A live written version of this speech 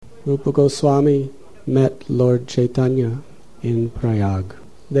Rupa Goswami met Lord Chaitanya in Prayag.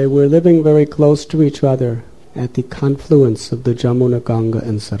 They were living very close to each other at the confluence of the Jamuna, Ganga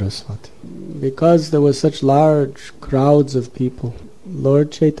and Saraswati. Because there were such large crowds of people,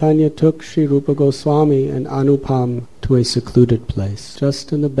 Lord Chaitanya took Sri Rupa Goswami and Anupam to a secluded place,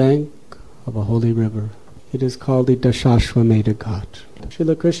 just in the bank of a holy river. It is called the Dashashwamedha Ghat.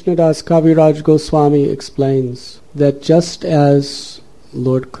 Srila Krishnadas Kaviraj Goswami explains that just as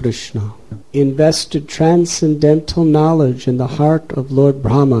Lord Krishna invested transcendental knowledge in the heart of Lord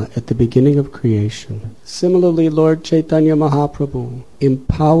Brahma at the beginning of creation, similarly Lord Chaitanya Mahaprabhu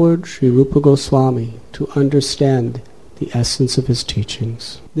empowered Sri Rupa Goswami to understand the essence of his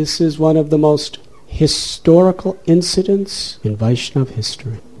teachings. This is one of the most historical incidents in Vaishnava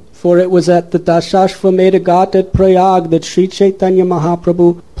history. For it was at the Dashashwamedha Ghat at Prayag that Sri Chaitanya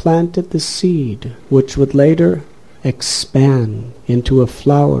Mahaprabhu planted the seed, which would later expand into a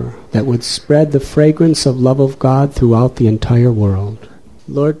flower that would spread the fragrance of love of God throughout the entire world.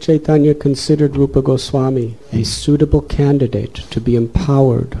 Lord Chaitanya considered Rupa Goswami a suitable candidate to be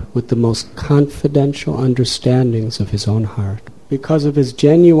empowered with the most confidential understandings of his own heart because of his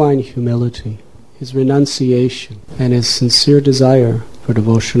genuine humility, his renunciation, and his sincere desire for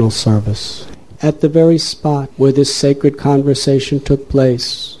devotional service. At the very spot where this sacred conversation took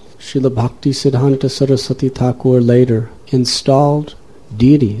place, Srila Bhakti Siddhanta Saraswati Thakur later installed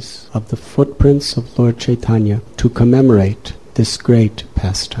deities of the footprints of Lord Chaitanya to commemorate this great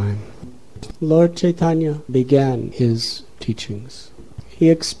pastime. Lord Chaitanya began his teachings. He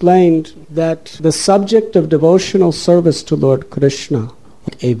explained that the subject of devotional service to Lord Krishna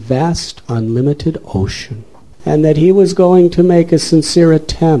was a vast, unlimited ocean, and that he was going to make a sincere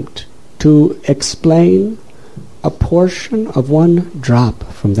attempt to explain a portion of one drop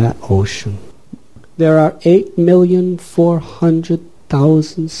from that ocean. There are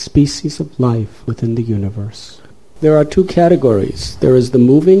 8,400,000 species of life within the universe. There are two categories. There is the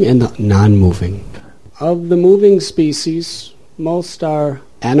moving and the non-moving. Of the moving species, most are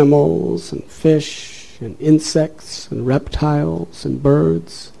animals and fish and insects and reptiles and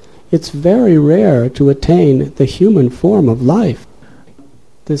birds. It's very rare to attain the human form of life.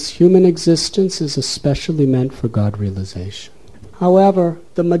 This human existence is especially meant for God realization. However,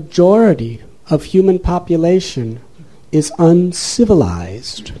 the majority of human population is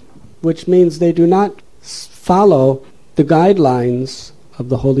uncivilized, which means they do not follow the guidelines of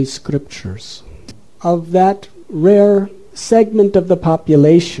the Holy Scriptures. Of that rare segment of the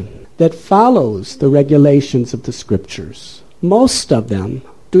population that follows the regulations of the Scriptures, most of them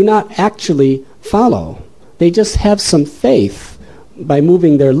do not actually follow. They just have some faith by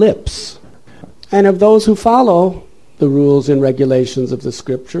moving their lips. And of those who follow the rules and regulations of the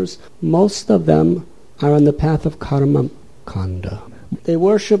Scriptures, most of them are on the path of karma kanda. They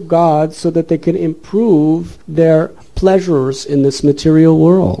worship God so that they can improve their pleasures in this material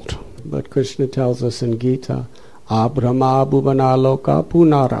world. But Krishna tells us in Gita, Abrahma bhuvana loka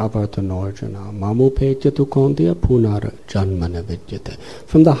punar avartanorjana mamupetyatu kondya punar janmana vidyate.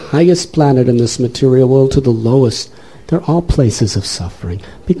 From the highest planet in this material world to the lowest, they're all places of suffering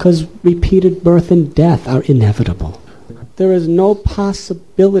because repeated birth and death are inevitable. There is no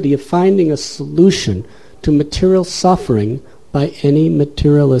possibility of finding a solution to material suffering by any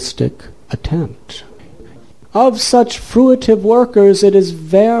materialistic attempt. Of such fruitive workers, it is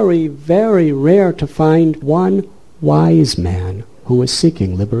very, very rare to find one wise man who is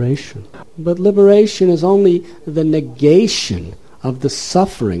seeking liberation. But liberation is only the negation of the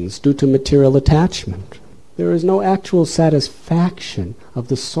sufferings due to material attachment. There is no actual satisfaction of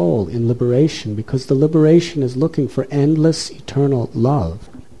the soul in liberation because the liberation is looking for endless, eternal love.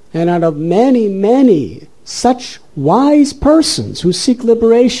 And out of many, many such wise persons who seek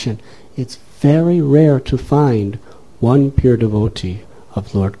liberation, it's very rare to find one pure devotee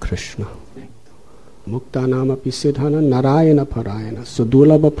of Lord Krishna. Muktanam api siddhana narayana parayana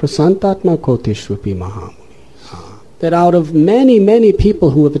sudulabha prasantatma koteshvapi mahamuni. That out of many, many people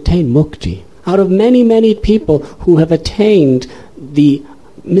who have attained mukti, out of many, many people who have attained the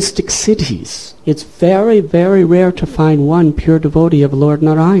mystic cities, it's very, very rare to find one pure devotee of Lord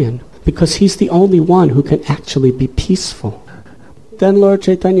Narayan, because he's the only one who can actually be peaceful. Then Lord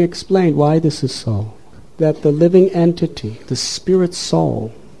Chaitanya explained why this is so. That the living entity, the spirit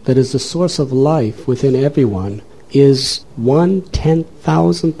soul, that is the source of life within everyone, is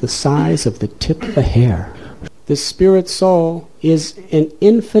 1/10,000th the size of the tip of a hair. The spirit soul is an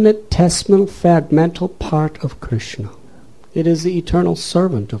infinitesimal fragmental part of Krishna. It is the eternal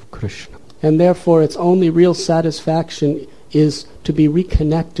servant of Krishna. And therefore its only real satisfaction is to be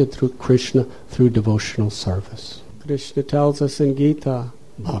reconnected through Krishna through devotional service. Krishna tells us in Gita,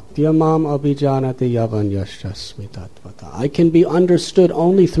 Bhaktyamam abhijanati yavanyashasmi tattvata. I can be understood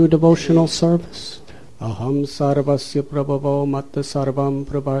only through devotional service. Aham sarvasya prabhavo matta sarvam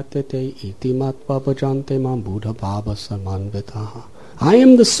pravartate iti matva bhajante mam buddha bhava samanvitaha. I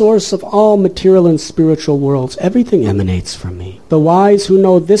am the source of all material and spiritual worlds. Everything emanates from me. The wise who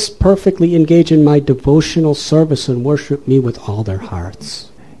know this perfectly engage in my devotional service and worship me with all their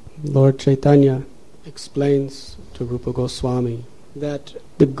hearts. Lord Chaitanya explains to Rupa Goswami that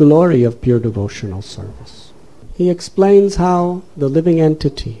the glory of pure devotional service. He explains how the living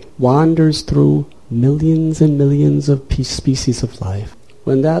entity wanders through millions and millions of species of life.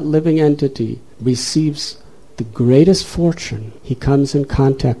 When that living entity receives the greatest fortune, he comes in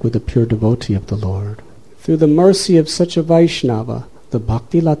contact with the pure devotee of the Lord. Through the mercy of such a Vaishnava, the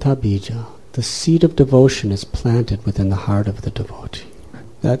Bhakti Lata Bija, the seed of devotion is planted within the heart of the devotee.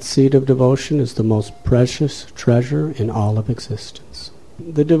 That seed of devotion is the most precious treasure in all of existence.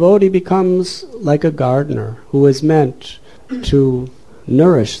 The devotee becomes like a gardener who is meant to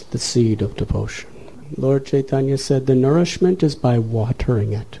nourish the seed of devotion. Lord Chaitanya said the nourishment is by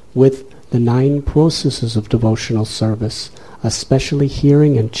watering it with the 9 processes of devotional service, especially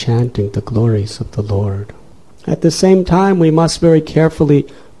hearing and chanting the glories of the Lord. At the same time, we must very carefully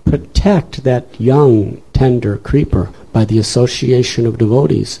protect that young, tender creeper by the association of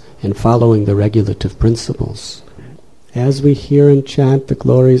devotees and following the regulative principles. As we hear and chant the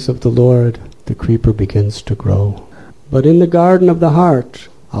glories of the Lord, the creeper begins to grow. But in the garden of the heart,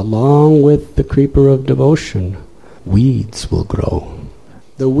 along with the creeper of devotion, weeds will grow.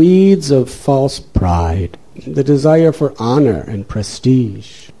 The weeds of false pride, the desire for honor and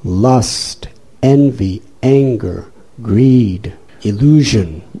prestige, lust, envy, anger, greed,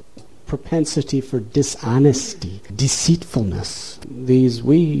 illusion, propensity for dishonesty, deceitfulness. These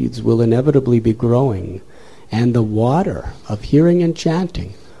weeds will inevitably be growing, and the water of hearing and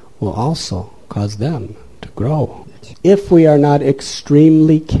chanting will also cause them to grow. If we are not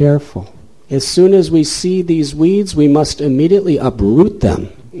extremely careful, as soon as we see these weeds, we must immediately uproot them.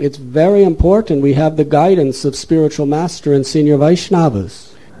 It's very important we have the guidance of spiritual master and senior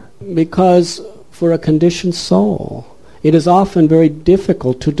Vaishnavas, because for a conditioned soul, it is often very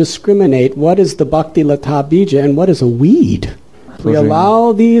difficult to discriminate what is the Bhakti Lata Bija and what is a weed. If we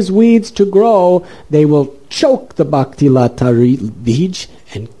allow these weeds to grow, they will choke the Bhakti Lata Bij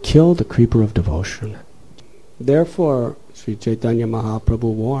and kill the creeper of devotion. Therefore, Sri Chaitanya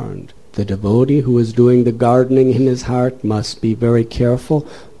Mahaprabhu warned, the devotee who is doing the gardening in his heart must be very careful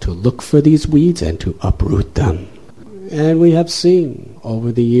to look for these weeds and to uproot them. And we have seen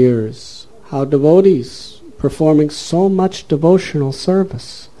over the years how devotees performing so much devotional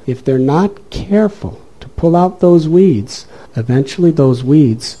service, if they're not careful to pull out those weeds, eventually those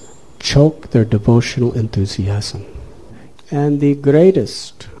weeds choke their devotional enthusiasm. And the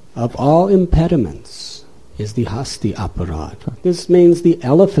greatest of all impediments is the hasti aparad. This means the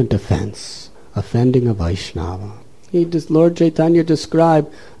elephant offense, offending a Vaishnava. Lord Chaitanya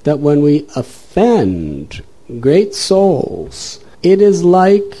described that when we offend great souls, it is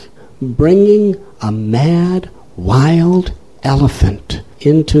like bringing a mad, wild elephant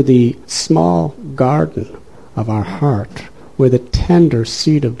into the small garden of our heart, where the tender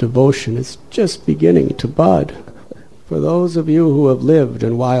seed of devotion is just beginning to bud. For those of you who have lived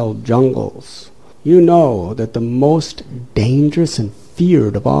in wild jungles, you know that the most dangerous and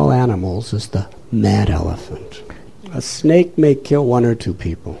feared of all animals is the mad elephant. A snake may kill 1 or 2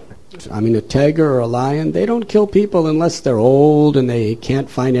 people. A tiger or a lion, they don't kill people unless they're old and they can't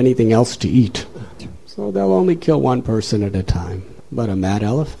find anything else to eat. So they'll only kill 1 person at a time. But a mad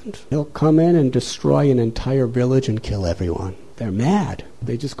elephant, he'll come in and destroy an entire village and kill everyone. They're mad.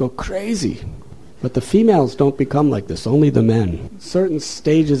 They just go crazy. But the females don't become like this, only the men. Certain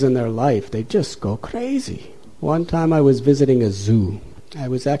stages in their life, they just go crazy. One time I was visiting a zoo. I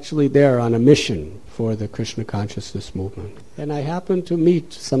was actually there on a mission for the Krishna consciousness movement. And I happened to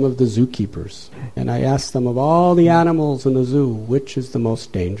meet some of the zookeepers. And I asked them, of all the animals in the zoo, which is the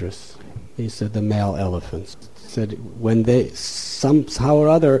most dangerous? He said, the male elephants. He said, when they, somehow or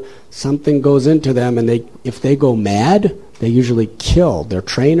other, something goes into them, and if they go mad, they usually kill their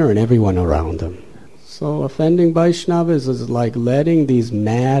trainer and everyone around them. So offending Vaishnavas is like letting these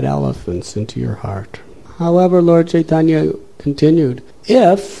mad elephants into your heart. However, Lord Chaitanya continued,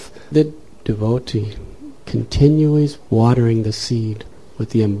 if the devotee continues watering the seed with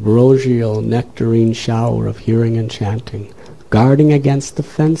the ambrosial nectarine shower of hearing and chanting, guarding against the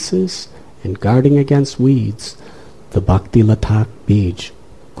fences and guarding against weeds, the Bhakti Lata Bij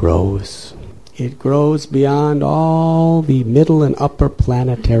grows. It grows beyond all the middle and upper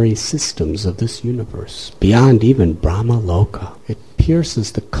planetary systems of this universe, beyond even Brahma Loka. It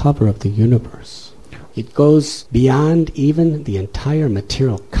pierces the cover of the universe. It goes beyond even the entire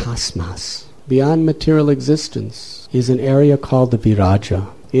material cosmos. Beyond material existence is an area called the Viraja.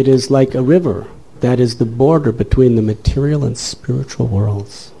 It is like a river that is the border between the material and spiritual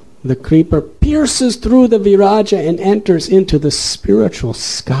worlds. The creeper pierces through the Viraja and enters into the spiritual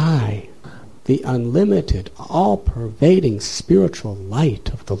sky, the unlimited, all-pervading spiritual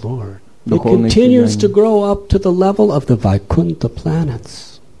light of the Lord. It continues to grow up to the level of the Vaikuntha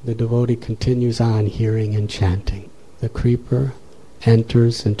planets. The devotee continues on hearing and chanting. The creeper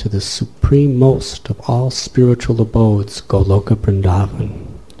enters into the supreme most of all spiritual abodes, Goloka Vrindavan.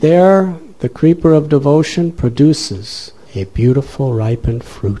 There, the creeper of devotion produces a beautiful ripened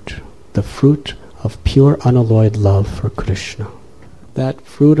fruit, the fruit of pure unalloyed love for Krishna. That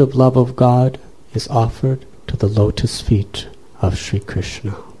fruit of love of God is offered to the lotus feet of Sri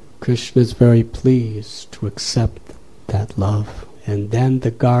Krishna. Krishna is very pleased to accept that love, and then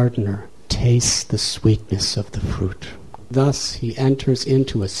the gardener tastes the sweetness of the fruit. Thus he enters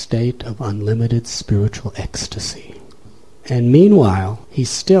into a state of unlimited spiritual ecstasy. And meanwhile, he's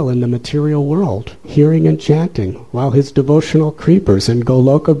still in the material world, hearing and chanting, while his devotional creepers in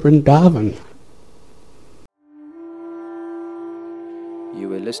Goloka Vrindavan. You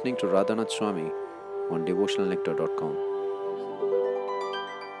were listening to Radhanath Swami on devotionalnectar.com.